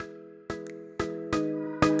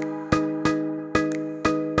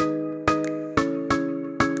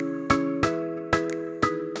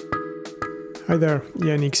Hi there,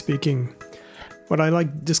 Yannick speaking. What I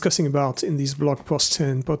like discussing about in these blog posts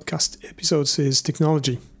and podcast episodes is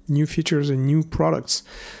technology, new features and new products.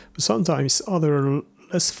 But sometimes other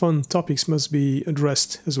less fun topics must be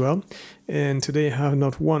addressed as well. And today I have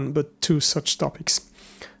not one, but two such topics.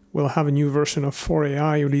 We'll have a new version of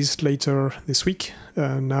 4AI released later this week,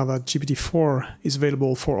 now that GPT-4 is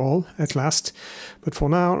available for all at last. But for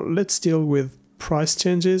now, let's deal with price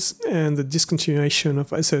changes and the discontinuation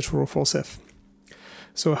of sh404SEF.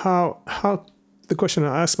 So the question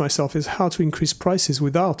I ask myself is how to increase prices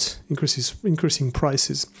without increasing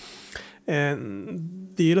prices. And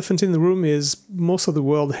the elephant in the room is most of the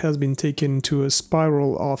world has been taken to a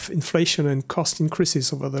spiral of inflation and cost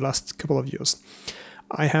increases over the last couple of years.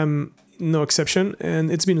 I am no exception,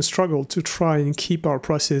 and it's been a struggle to try and keep our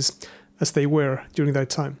prices as they were during that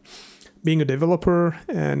time. Being a developer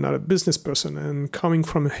and not a business person, and coming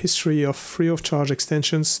from a history of free of charge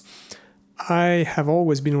extensions, I have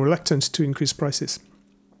always been reluctant to increase prices.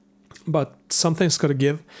 But something's got to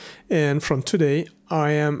give, and from today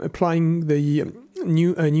I am applying a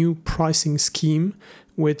new pricing scheme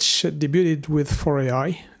which debuted with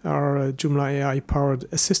 4AI, our Joomla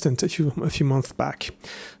AI-powered assistant a few months back.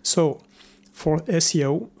 So for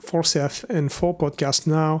SEO, 4SEF, and 4Podcast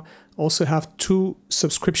now also have two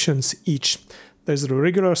subscriptions each. There's the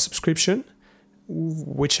regular subscription,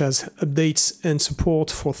 which has updates and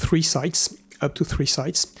support for 3 sites, up to 3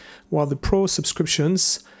 sites, while the Pro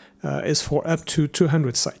subscriptions is for up to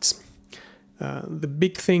 200 sites. The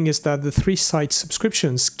big thing is that the 3-site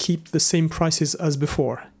subscriptions keep the same prices as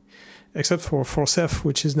before, except for 4SEF,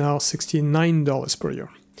 which is now $69 per year.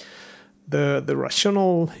 The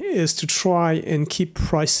rationale is to try and keep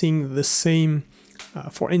pricing the same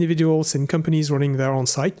for individuals and companies running their own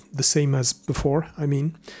site, the same as before,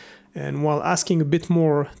 and while asking a bit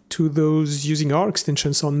more to those using our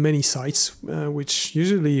extensions on many sites, which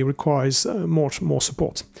usually requires more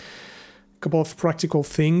support. A couple of practical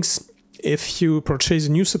things. If you purchase a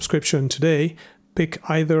new subscription today, pick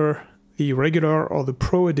either the regular or the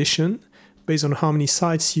Pro edition based on how many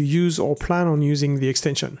sites you use or plan on using the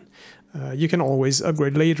extension. You can always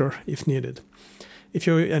upgrade later if needed. If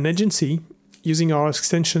you're an agency using our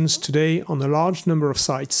extensions today on a large number of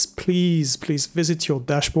sites, please visit your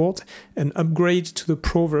dashboard and upgrade to the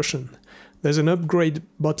Pro version. There's an upgrade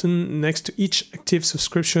button next to each active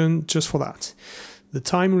subscription just for that. The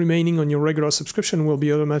time remaining on your regular subscription will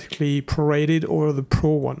be automatically prorated over the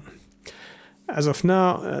Pro one. As of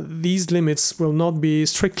now, these limits will not be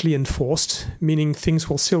strictly enforced, meaning things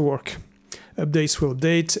will still work. Updates will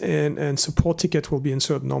update and support ticket will be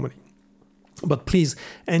inserted normally. But please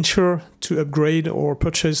ensure to upgrade or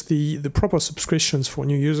purchase the proper subscriptions for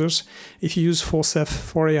new users if you use 4SEF,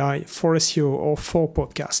 4AI, 4SEO, or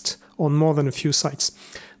 4Podcast on more than a few sites.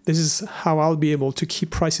 This is how I'll be able to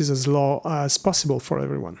keep prices as low as possible for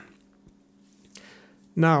everyone.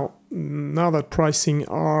 Now that pricing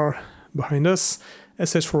are behind us,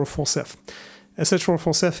 sh404SEF.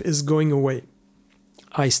 sh404SEF is going away.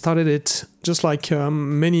 I started it just like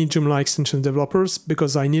many Joomla extension developers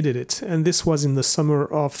because I needed it, and this was in the summer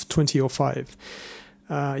of 2005.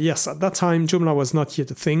 Yes, at that time Joomla was not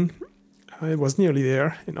yet a thing. It was nearly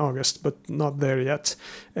there in August, but not there yet.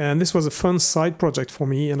 And this was a fun side project for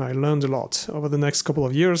me, and I learned a lot. Over the next couple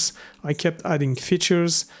of years, I kept adding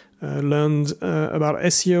features, learned about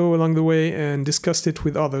SEO along the way, and discussed it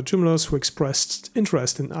with other Joomlas who expressed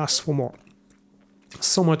interest and asked for more.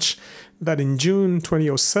 So much that in June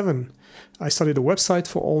 2007, I started a website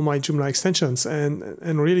for all my Joomla extensions,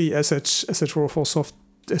 and really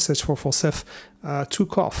sh404SEF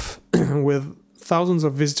took off with thousands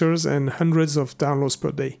of visitors and hundreds of downloads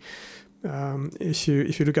per day. If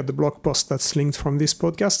you look at the blog post that's linked from this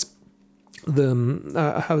podcast,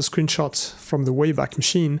 I have a screenshot from the Wayback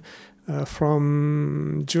Machine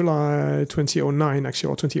from July 2009, actually,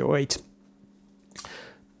 or 2008.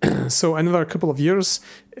 So another couple of years,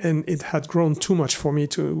 and it had grown too much for me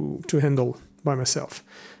to handle by myself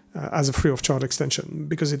as a free of charge extension,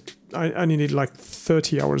 because I needed like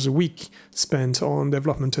 30 hours a week spent on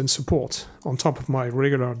development and support on top of my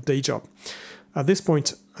regular day job. At this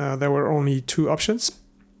point, there were only 2 options.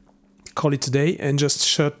 Call it a day and just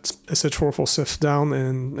shut sh404SEF down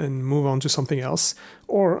and move on to something else.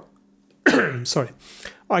 Or,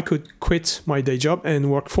 I could quit my day job and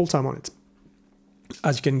work full-time on it.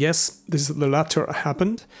 As you can guess, the latter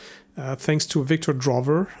happened thanks to Victor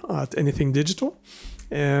Drover at Anything Digital.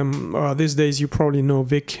 These days you probably know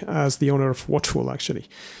Vic as the owner of Watchful, actually.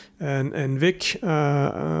 And Vic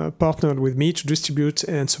partnered with me to distribute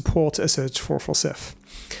and support sh404SEF.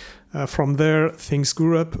 From there, things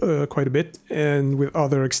grew up quite a bit, and with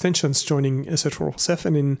other extensions joining sh404SEF.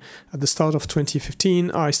 And at the start of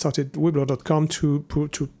 2015, I started weblog.com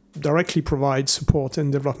to directly provide support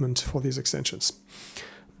and development for these extensions.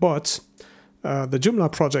 But the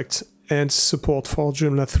Joomla project ends support for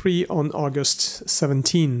Joomla 3 on August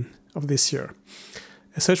 17 of this year.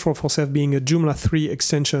 sh404SEF being a Joomla 3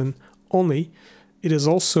 extension only, it is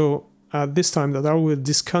also at this time that I will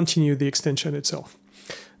discontinue the extension itself.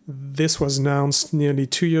 This was announced nearly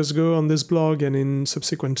 2 years ago on this blog and in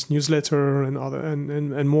subsequent newsletter and other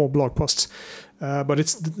and more blog posts. But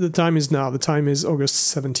the time is now. The time is August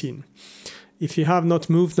 17. If you have not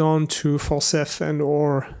moved on to 4SEF and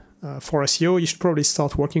or 4SEO, you should probably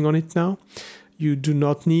start working on it now. You do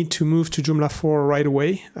not need to move to Joomla 4 right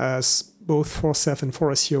away, as both 4SEF and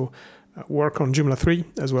 4SEO work on Joomla 3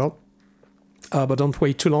 as well. But don't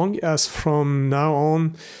wait too long, as from now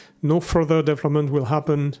on, no further development will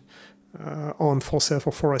happen on 4SEF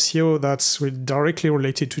or 4SEO that's directly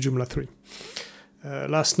related to Joomla 3.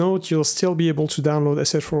 Last note, you'll still be able to download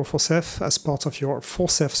sh404SEF as part of your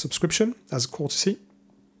 4SEF subscription as a courtesy.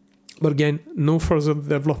 But again, no further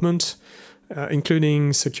development,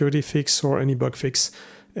 including security fix or any bug fix,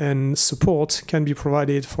 and support can be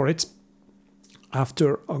provided for it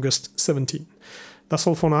after August 17. That's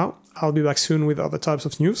all for now. I'll be back soon with other types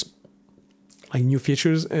of news, like new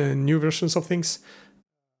features and new versions of things.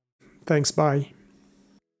 Thanks, bye.